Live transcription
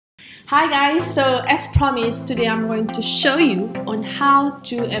Hi guys, so as promised, today I'm going to show you on how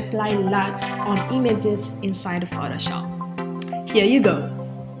to apply LUTs on images inside of Photoshop. Here you go.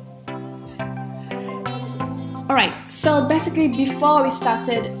 Alright, so basically before we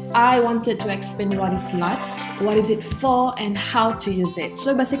started, I wanted to explain what is LUTs, what is it for, and how to use it.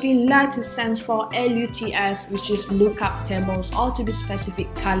 So basically LUTs stands for LUTS, which is lookup tables, or to be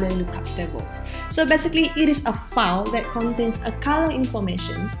specific, color lookup tables. So basically it is a file that contains a color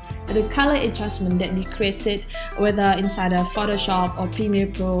information, the color adjustment that we created, whether inside a Photoshop or Premiere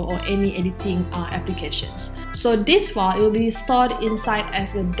Pro or any editing applications. So this file will be stored inside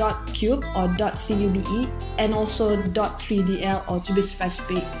as a .cube or .cube and also .3dl, or to be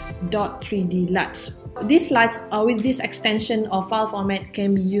specific, .3d LUTs. These LUTs with this extension or file format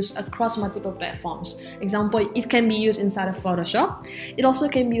can be used across multiple platforms. Example, it can be used inside of Photoshop. It also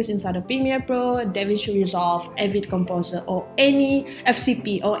can be used inside of Premiere Pro, DaVinci Resolve, Avid Composer, or any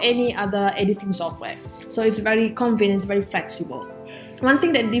FCP or any other editing software. So it's very convenient, it's very flexible. One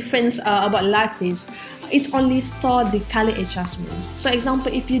thing that difference about LUTs is it only stores the color adjustments. So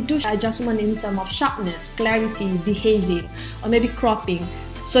example, if you do adjustment in terms of sharpness, clarity, dehazing, or maybe cropping,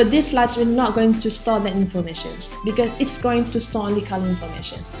 so this LUTs will not going to store the information because it's going to store only color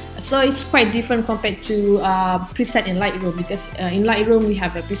information. So it's quite different compared to preset in Lightroom, because in Lightroom we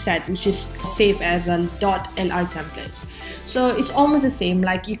have a preset which is saved as a .lr templates. So it's almost the same.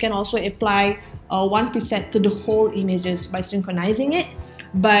 Like you can also apply one preset to the whole images by synchronizing it,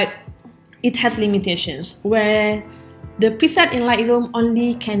 but it has limitations where the preset in Lightroom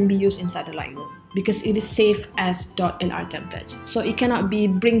only can be used inside the Lightroom because it is saved as .lr templates. So it cannot be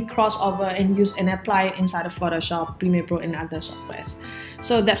bring crossover and use and apply inside of Photoshop, Premiere Pro, and other softwares.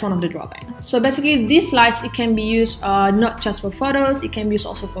 So that's one of the drawbacks. So basically these LUTs, it can be used not just for photos, it can be used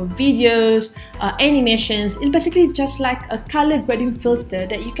also for videos, animations. It's basically just like a color grading filter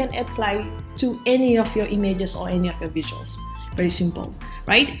that you can apply to any of your images or any of your visuals. Very simple,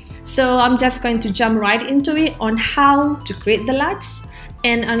 right? So I'm just going to jump right into it on how to create the LUTs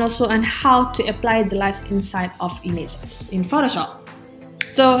and also on how to apply the LUTs inside of images in Photoshop.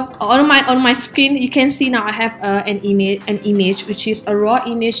 So on my screen, you can see now I have an image which is a raw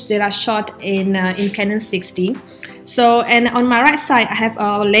image that I shot in Canon 60. So, and on my right side, I have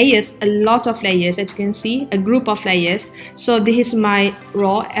layers, a lot of layers, as you can see, a group of layers. So this is my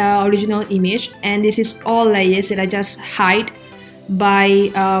raw original image, and this is all layers that I just hide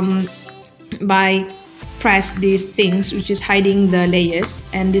by press these things, which is hiding the layers,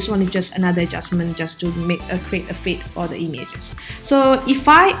 and this one is just another adjustment just to create a fit for the images. So if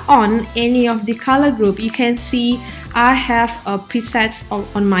I on any of the color group, you can see I have presets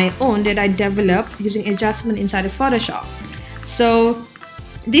on my own that I developed using adjustment inside of Photoshop. So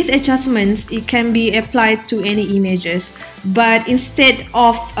these adjustments, it can be applied to any images, but instead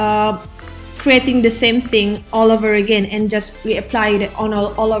of creating the same thing all over again and just reapply it on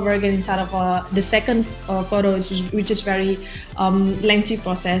all over again inside of the second photo, which is very lengthy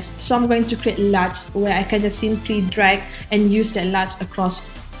process. So I'm going to create LUTs where I can just simply drag and use the LUTs across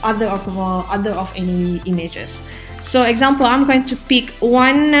other of any images. So example, I'm going to pick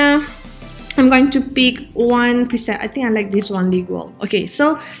one preset. I think I like this one, Legal. Okay,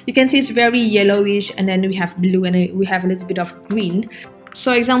 so you can see it's very yellowish, and then we have blue, and we have a little bit of green.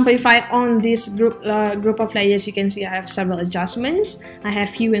 So example, if I on this group of layers, you can see I have several adjustments. I have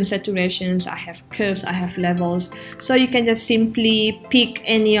hue and saturations, I have curves, I have levels. So you can just simply pick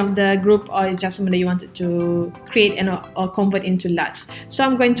any of the group or adjustment that you wanted to create and or convert into LUTs. So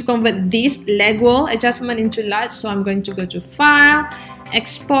I'm going to convert this Lego adjustment into LUTs. So I'm going to go to File,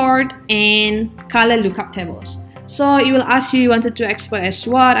 Export, and Color Lookup Tables. So it will ask you wanted to export as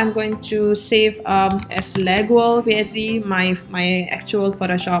what. I'm going to save as Lego PSD, my actual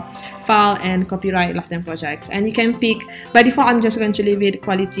Photoshop file, and copyright lifetime projects. And you can pick, by default I'm just going to leave it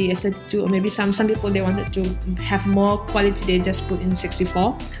quality as 32, or maybe some people they wanted to have more quality, they just put in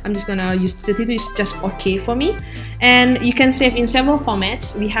 64. I'm just gonna use 32, it's just okay for me. And you can save in several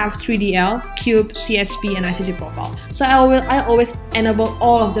formats. We have 3DL, Cube, CSP, and ICG profile. So I always enable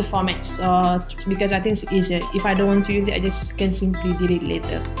all of the formats because I think it's easier. If I don't want to use it, I just can simply delete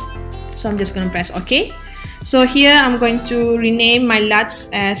later. So I'm just going to press OK. So here I'm going to rename my LUTs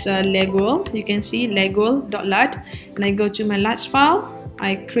as Lego. You can see Lego.lut, and I go to my LUTs file.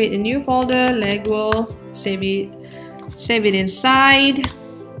 I create a new folder, Lego, save it inside.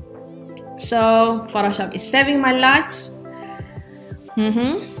 So Photoshop is saving my LUTs.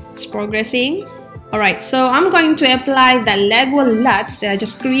 It's progressing. Alright, so I'm going to apply the Lego LUTs that I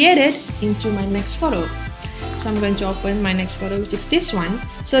just created into my next photo. So I'm going to open my next photo, which is this one.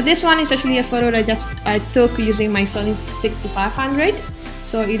 So this one is actually a photo that I took using my Sony 6500.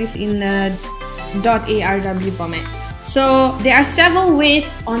 So it is in a .arw format. So there are several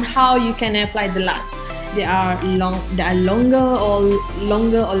ways on how you can apply the LUTs. There are longer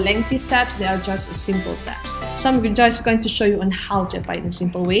or lengthy steps. There are just simple steps. So I'm just going to show you on how to apply it in a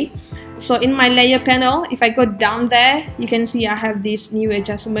simple way. So in my layer panel, if I go down there, you can see I have this new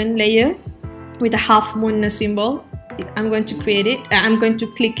adjustment layer with a half moon symbol. I'm going to create it. I'm going to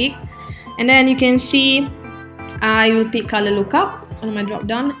click it, and then you can see I will pick color lookup on my drop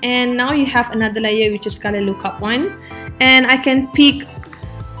down, and now you have another layer which is color lookup 1, and I can pick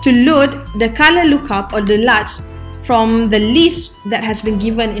to load the color lookup or the LUTs from the list that has been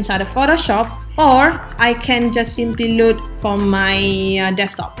given inside of Photoshop, or I can just simply load from my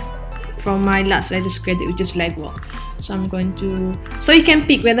desktop, from my LUTs I just created, which is Lego. So I'm going to, so you can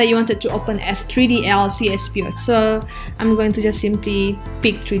pick whether you want it to open as 3DL, CSP. So I'm going to just simply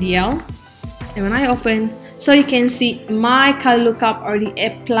pick 3DL, and when I open, so you can see my color lookup already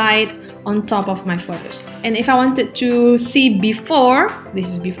applied on top of my photos. And if I wanted to see before, this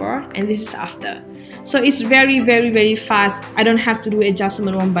is before and this is after. So it's very fast. I don't have to do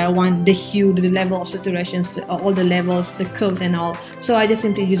adjustment one by one, the hue, the level of saturations, all the levels, the curves and all. So I just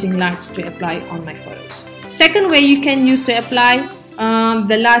simply using LUTs to apply on my photos. Second way you can use to apply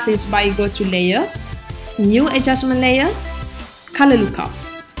the LUTs is by go to layer, new adjustment layer, color lookup,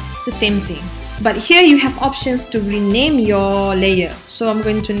 the same thing. But here you have options to rename your layer. So I'm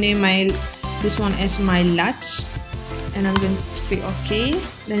going to name this one as my LUTs, and I'm going to click OK.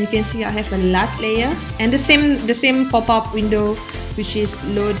 Then you can see I have a LUT layer, and the same pop-up window which is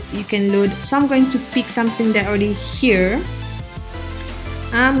load. You can load. So I'm going to pick something that already here.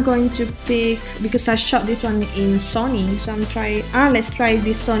 I'm going to pick, because I shot this one in Sony, so let's try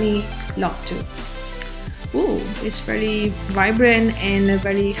this Sony Log 2. Ooh, it's very vibrant and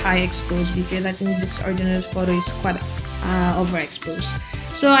very high exposed, because I think this original photo is quite overexposed.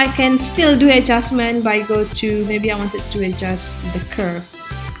 So I can still do adjustment by go to, maybe I wanted to adjust the curve,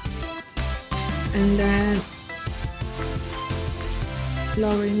 and then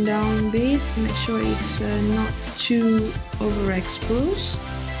lowering down a bit, make sure it's not too overexposed.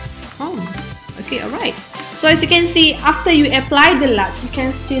 Oh, okay, alright. So as you can see, after you apply the LUTs, you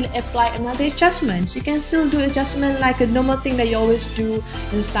can still apply another adjustment. So you can still do adjustment like a normal thing that you always do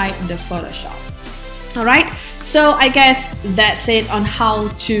inside the Photoshop. Alright, so I guess that's it on how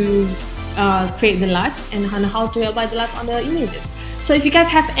to create the LUTs and on how to apply the LUTs on the images. So if you guys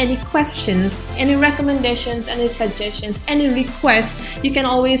have any questions, any recommendations, any suggestions, any requests, you can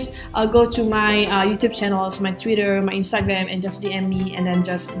always go to my YouTube channels, my Twitter, my Instagram, and just DM me, and then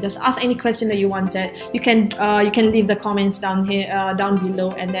just ask any question that you wanted. You can leave the comments down here, down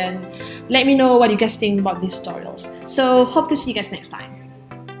below, and then let me know what you guys think about these tutorials. So hope to see you guys next time.